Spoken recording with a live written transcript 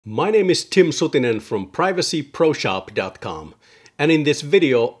My name is Tim Sutinen from privacyproshop.com, and in this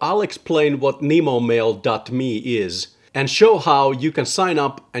video I'll explain what Nemomail.me is and show how you can sign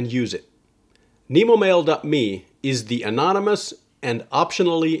up and use it. Nemomail.me is the anonymous and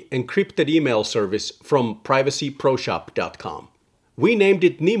optionally encrypted email service from privacyproshop.com. We named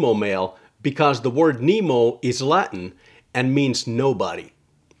it Nemomail because the word Nemo is Latin and means nobody.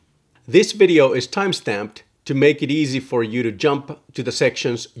 This video is timestamped to make it easy for you to jump to the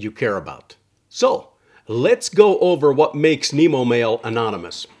sections you care about. So, let's go over what makes Nemomail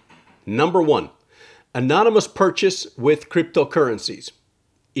anonymous. Number 1, anonymous purchase with cryptocurrencies.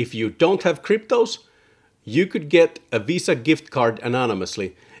 If you don't have cryptos, you could get a Visa gift card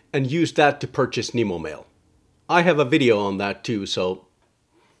anonymously and use that to purchase Nemomail. I have a video on that too, so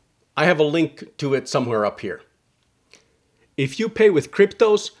I have a link to it somewhere up here. If you pay with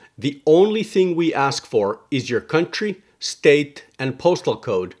cryptos, the only thing we ask for is your country, state, and postal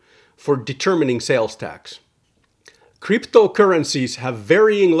code for determining sales tax. Cryptocurrencies have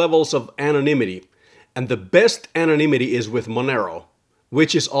varying levels of anonymity, and the best anonymity is with Monero,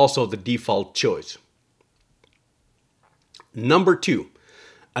 which is also the default choice. Number 2,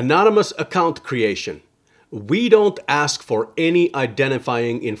 anonymous account creation. We don't ask for any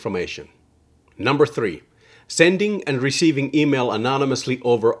identifying information. Number 3, sending and receiving email anonymously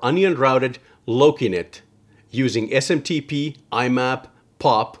over onion-routed Lokinet using SMTP, IMAP,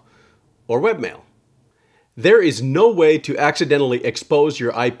 POP, or Webmail. There is no way to accidentally expose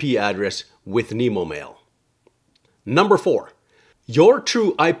your IP address with Nemomail. Number 4, your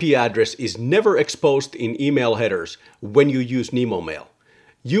true IP address is never exposed in email headers when you use Nemomail.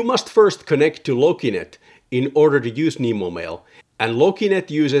 You must first connect to Lokinet in order to use Nemomail, and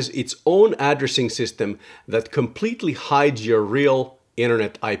Lokinet uses its own addressing system that completely hides your real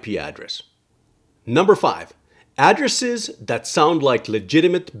internet IP address. Number 5, addresses that sound like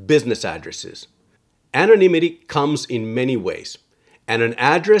legitimate business addresses. Anonymity comes in many ways, and an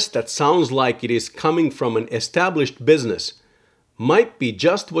address that sounds like it is coming from an established business might be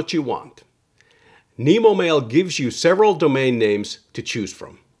just what you want. Nemomail gives you several domain names to choose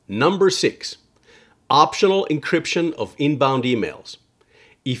from. Number 6, optional encryption of inbound emails.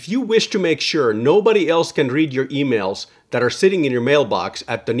 If you wish to make sure nobody else can read your emails that are sitting in your mailbox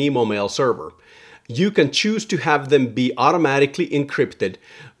at the Nemomail server, you can choose to have them be automatically encrypted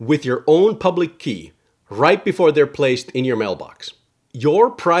with your own public key right before they're placed in your mailbox.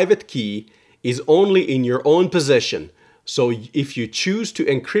 Your private key is only in your own possession, so if you choose to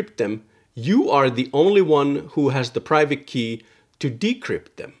encrypt them, you are the only one who has the private key to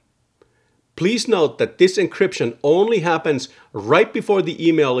decrypt them. Please note that this encryption only happens right before the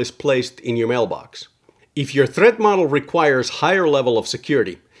email is placed in your mailbox. If your threat model requires higher level of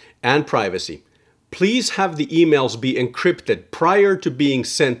security and privacy, please have the emails be encrypted prior to being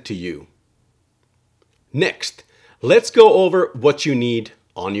sent to you. Next, let's go over what you need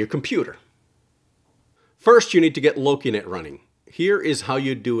on your computer. First, you need to get Lokinet running. Here is how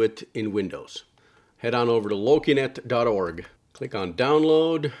you do it in Windows. Head on over to lokinet.org. Click on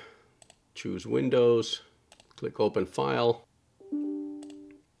Download. Choose Windows, click Open File,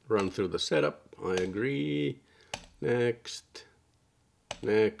 run through the setup. I agree. Next.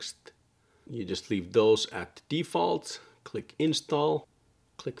 Next. You just leave those at default. Click Install,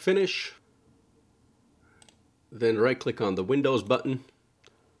 click Finish. Then right-click on the Windows button.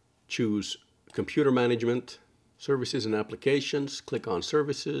 Choose Computer Management, Services and Applications. Click on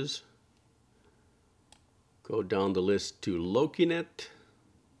Services. Go down the list to Lokinet.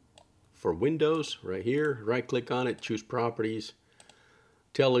 For Windows, right here, right-click on it, choose Properties,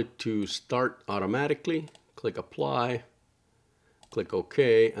 tell it to start automatically, click Apply, click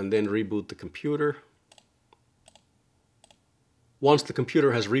OK, and then reboot the computer. Once the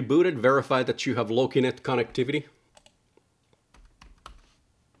computer has rebooted, verify that you have Lokinet connectivity.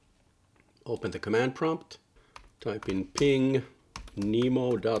 Open the command prompt, type in ping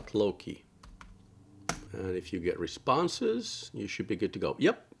nemo.loki. And if you get responses, you should be good to go.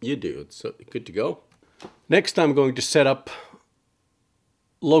 Yep, you do. It's good to go. Next, I'm going to set up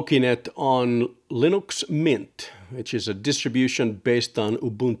Lokinet on Linux Mint, which is a distribution based on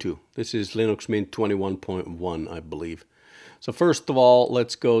Ubuntu. This is Linux Mint 21.1, I believe. So first of all,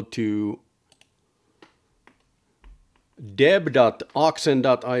 let's go to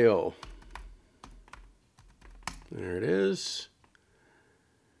deb.oxen.io. There it is.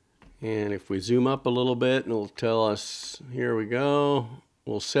 And if we zoom up a little bit, it'll tell us, here we go.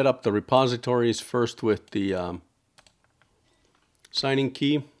 We'll set up the repositories first with the signing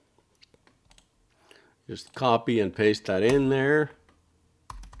key. Just copy and paste that in there.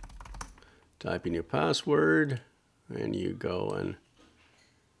 Type in your password, and you go and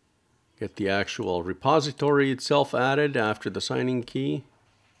Get the actual repository itself added after the signing key.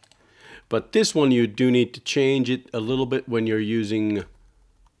 But this one you do need to change it a little bit when you're using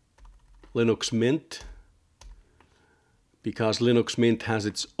Linux Mint, because Linux Mint has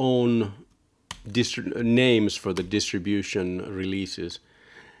its own names for the distribution releases.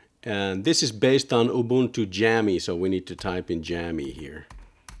 And this is based on Ubuntu Jammy, so we need to type in Jammy here.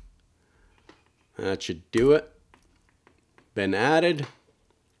 That should do it. Been added.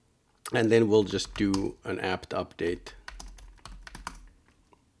 And then we'll just do an apt update.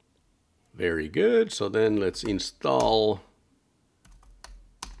 Very good. So then let's install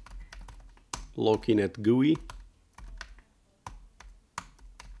Lokinet GUI.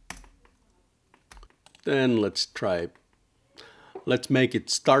 Then let's make it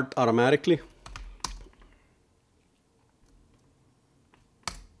start automatically.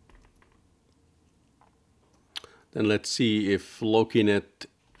 Then let's see if Lokinet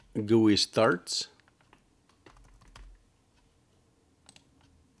GUI starts.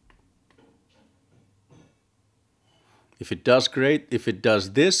 If it does, great. If it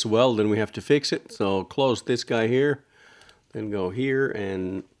does this, well, then we have to fix it. So close this guy here, then go here,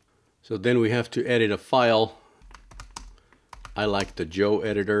 and so then we have to edit a file. I like the Joe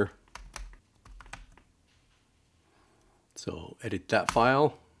editor. So edit that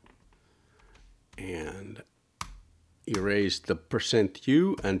file and erase the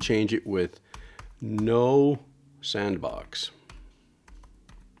 %u and change it with no sandbox.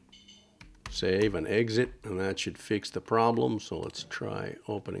 Save and exit, and that should fix the problem. So let's try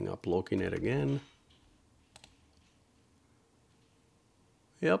opening up Lokinet again.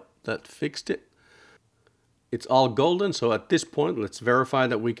 Yep, that fixed it. It's all golden, so at this point let's verify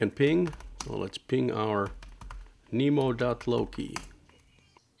that we can ping. So let's ping our nemo.loki.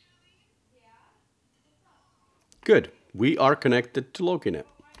 Good, we are connected to Lokinet.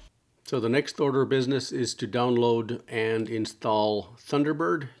 So the next order of business is to download and install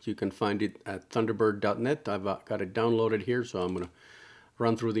Thunderbird. You can find it at thunderbird.net. I've got it downloaded here, so I'm going to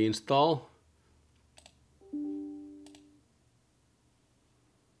run through the install.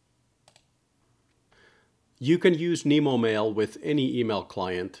 You can use Nemomail with any email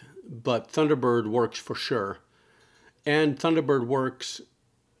client, but Thunderbird works for sure. And Thunderbird works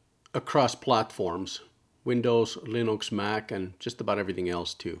across platforms, Windows, Linux, Mac, and just about everything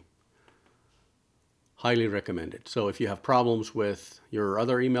else too. Highly recommended. So if you have problems with your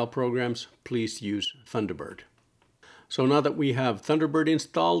other email programs, please use Thunderbird. So now that we have Thunderbird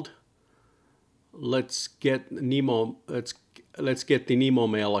installed, let's get the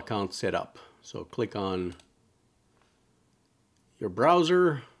Nemomail account set up. So click on your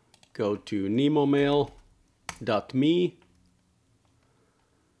browser, go to nemomail.me,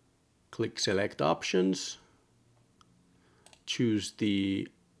 click select options, choose the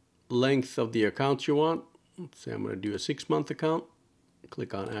length of the account you want. Let's say I'm going to do a 6-month account.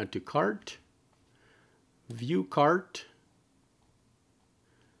 Click on add to cart, view cart,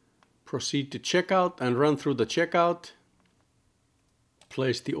 proceed to checkout and run through the checkout,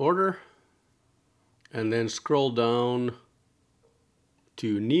 place the order, and then scroll down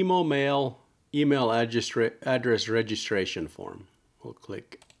to Nemomail email address registration form. We'll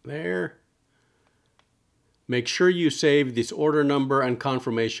click there. Make sure you save this order number and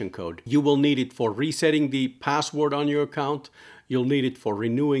confirmation code. You will need it for resetting the password on your account. You'll need it for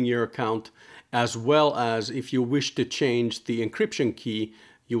renewing your account, as well as if you wish to change the encryption key,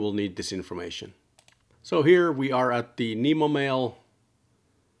 you will need this information. So here we are at the Nemomail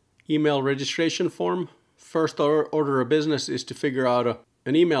email registration form. First order of business is to figure out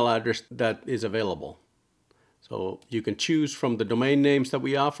an email address that is available. So you can choose from the domain names that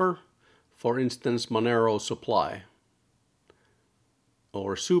we offer. For instance, Monero Supply,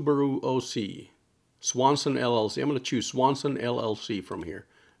 or Subaru OC, Swanson LLC. I'm going to choose Swanson LLC from here,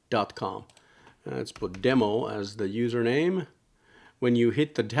 .com. Let's put demo as the username. When you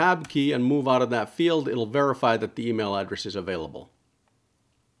hit the tab key and move out of that field, it'll verify that the email address is available.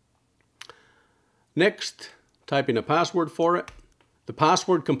 Next, type in a password for it. The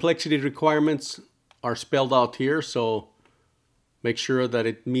password complexity requirements are spelled out here, so make sure that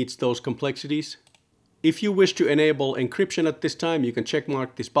it meets those complexities. If you wish to enable encryption at this time, you can check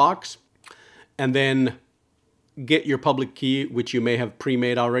mark this box and then get your public key, which you may have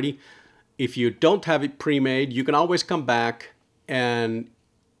pre-made already. If you don't have it pre-made, you can always come back and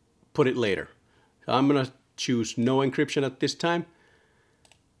put it later. So I'm going to choose no encryption at this time.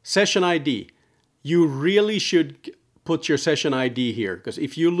 Session ID. You really should put your session ID here, because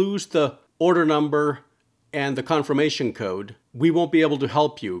if you lose the order number and the confirmation code, we won't be able to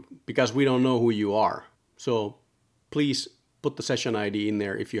help you because we don't know who you are. So please put the session ID in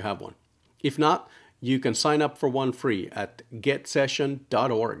there if you have one. If not, you can sign up for one free at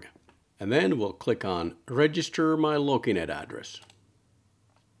getsession.org. And then we'll click on Register my Lokinet address.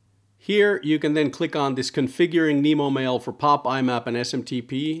 Here you can then click on this Configuring Nemomail for POP, IMAP, and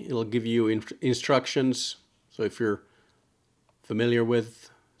SMTP. It'll give you instructions. So if you're familiar with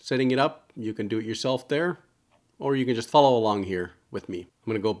setting it up, you can do it yourself there. Or you can just follow along here with me. I'm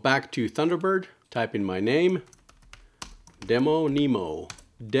going to go back to Thunderbird, type in my name, demo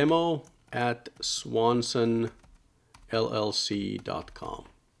at swansonllc.com.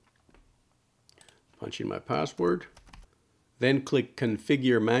 Punch in my password. Then click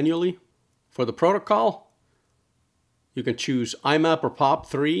Configure Manually. For the protocol, you can choose IMAP or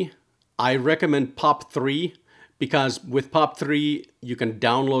POP3. I recommend POP3 because with POP3, you can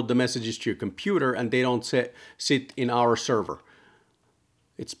download the messages to your computer and they don't sit in our server.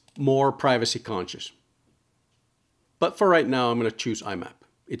 It's more privacy conscious. But for right now, I'm going to choose IMAP.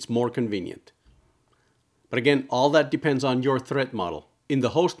 It's more convenient. But again, all that depends on your threat model. In the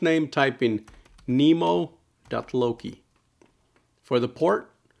host name, type in nemo.loki. For the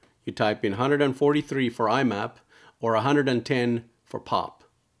port, you type in 143 for IMAP or 110 for POP.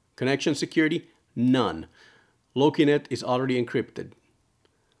 Connection security, none. Lokinet is already encrypted.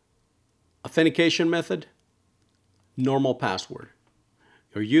 Authentication method, normal password.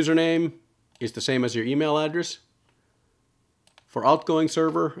 Your username is the same as your email address. For outgoing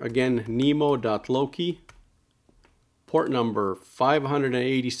server, again, nemo.loki. Port number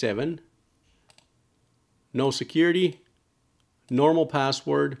 587. No security. Normal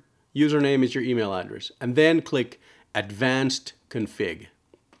password. Username is your email address. And then click Advanced Config.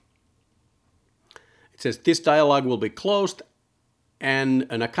 It says this dialog will be closed and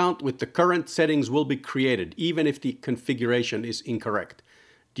an account with the current settings will be created, even if the configuration is incorrect.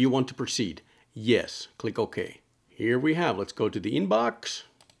 Do you want to proceed? Yes. Click OK. Here we have, let's go to the inbox.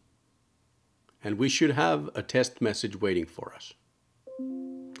 And we should have a test message waiting for us.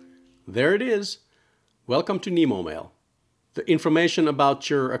 There it is. Welcome to Nemomail. The information about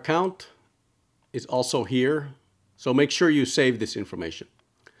your account is also here. So make sure you save this information.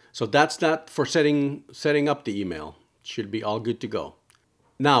 So that's that for setting up the email. Should be all good to go.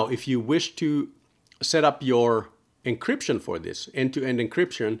 Now, if you wish to set up your encryption for this, end-to-end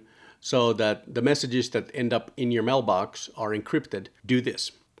encryption, so that the messages that end up in your mailbox are encrypted, do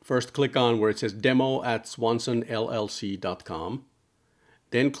this. First, click on where it says demo at swansonllc.com.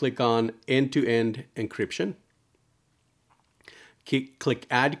 Then click on end-to-end encryption. Click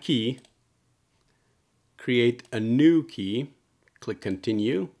add key. Create a new key. Click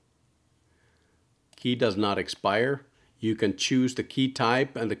continue. Key does not expire. You can choose the key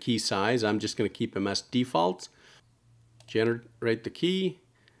type and the key size. I'm just going to keep them as defaults. Generate the key.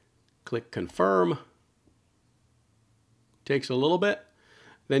 Click confirm. Takes a little bit.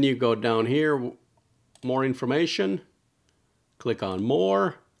 Then you go down here, more information. Click on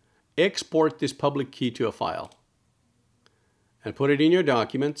more. Export this public key to a file. And put it in your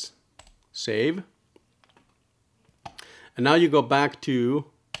documents. Save. And now you go back to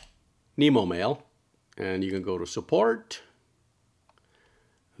Nemomail. And you can go to support.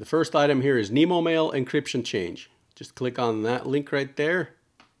 The first item here is Nemomail encryption change. Just click on that link right there.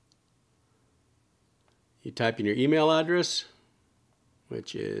 You type in your email address,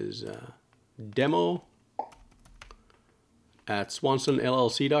 which is demo at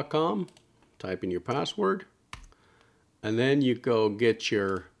swansonllc.com. Type in your password. And then you go get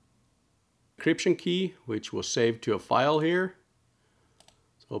your encryption key, which will save to a file here.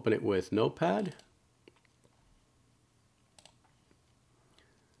 So open it with Notepad.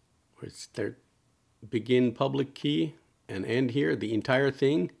 It's their begin public key and end here, the entire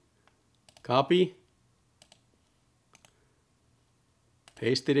thing. Copy.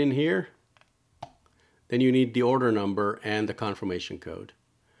 Paste it in here. Then you need the order number and the confirmation code.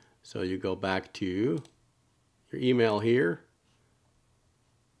 So you go back to your email here.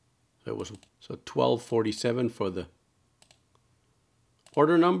 So it was 1247 for the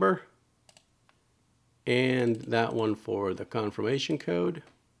order number and that one for the confirmation code.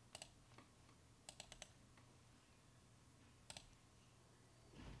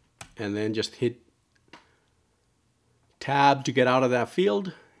 And then just hit Tab to get out of that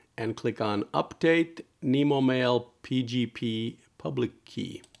field and click on Update Nemomail PGP Public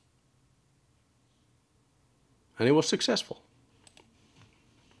Key. And it was successful.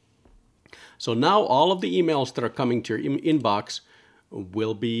 So now all of the emails that are coming to your inbox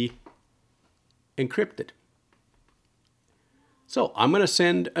will be encrypted. So I'm going to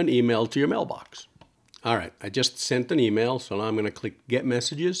send an email to your mailbox. All right, I just sent an email, so now I'm going to click Get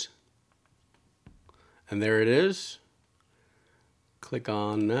Messages. And there it is. Click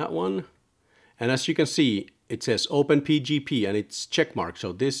on that one. And as you can see, it says open PGP and it's checkmarked.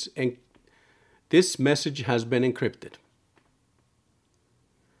 So this message has been encrypted.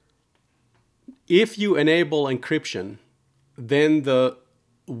 If you enable encryption, then the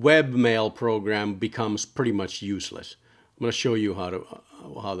Webmail program becomes pretty much useless. I'm going to show you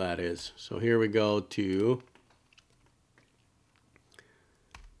how that is. So here we go to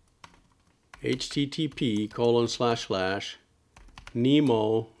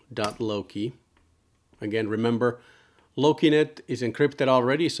http://nemo.loki. Again, remember, Lokinet is encrypted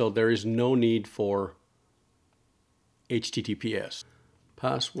already, so there is no need for HTTPS.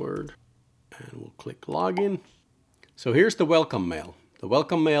 Password, and we'll click login. So here's the welcome mail. The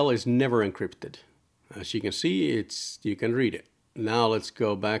welcome mail is never encrypted. As you can see, you can read it. Now let's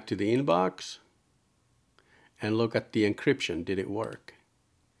go back to the inbox and look at the encryption. Did it work?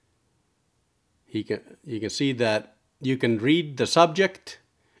 You can see that you can read the subject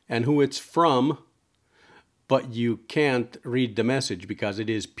and who it's from, but you can't read the message because it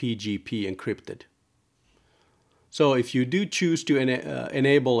is PGP encrypted. So if you do choose to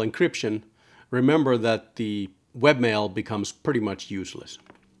enable encryption, remember that the Webmail becomes pretty much useless.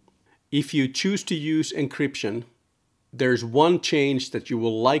 If you choose to use encryption, there's one change that you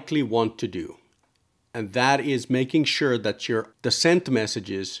will likely want to do, and that is making sure that the sent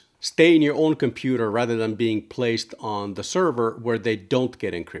messages stay in your own computer rather than being placed on the server where they don't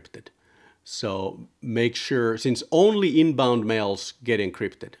get encrypted. So make sure, since only inbound mails get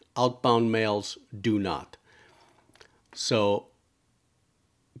encrypted, outbound mails do not. So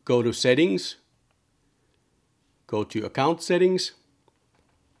go to settings, go to account settings,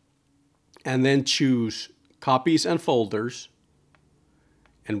 and then choose copies and folders.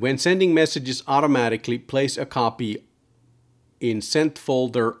 And when sending messages automatically, place a copy in sent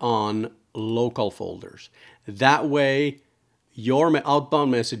folder on local folders. That way, your outbound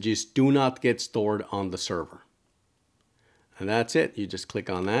messages do not get stored on the server. And that's it. You just click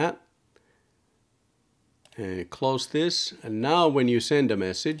on that and close this. And now when you send a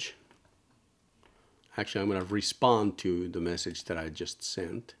message, actually I'm going to respond to the message that I just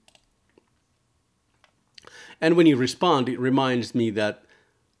sent. And when you respond, it reminds me that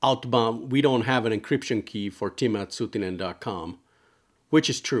outbound, we don't have an encryption key for tim@sutinen.com, which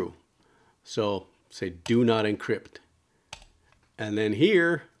is true. So say do not encrypt. And then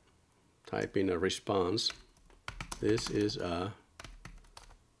here, type in a response. This is a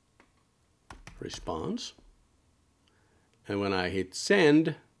response. And when I hit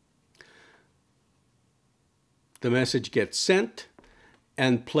send, the message gets sent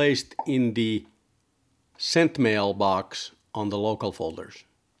and placed in the sent mail box on the local folders,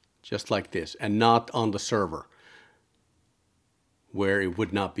 just like this, and not on the server where it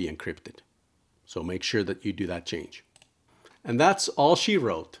would not be encrypted. So make sure that you do that change. And that's all she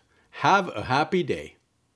wrote. Have a happy day.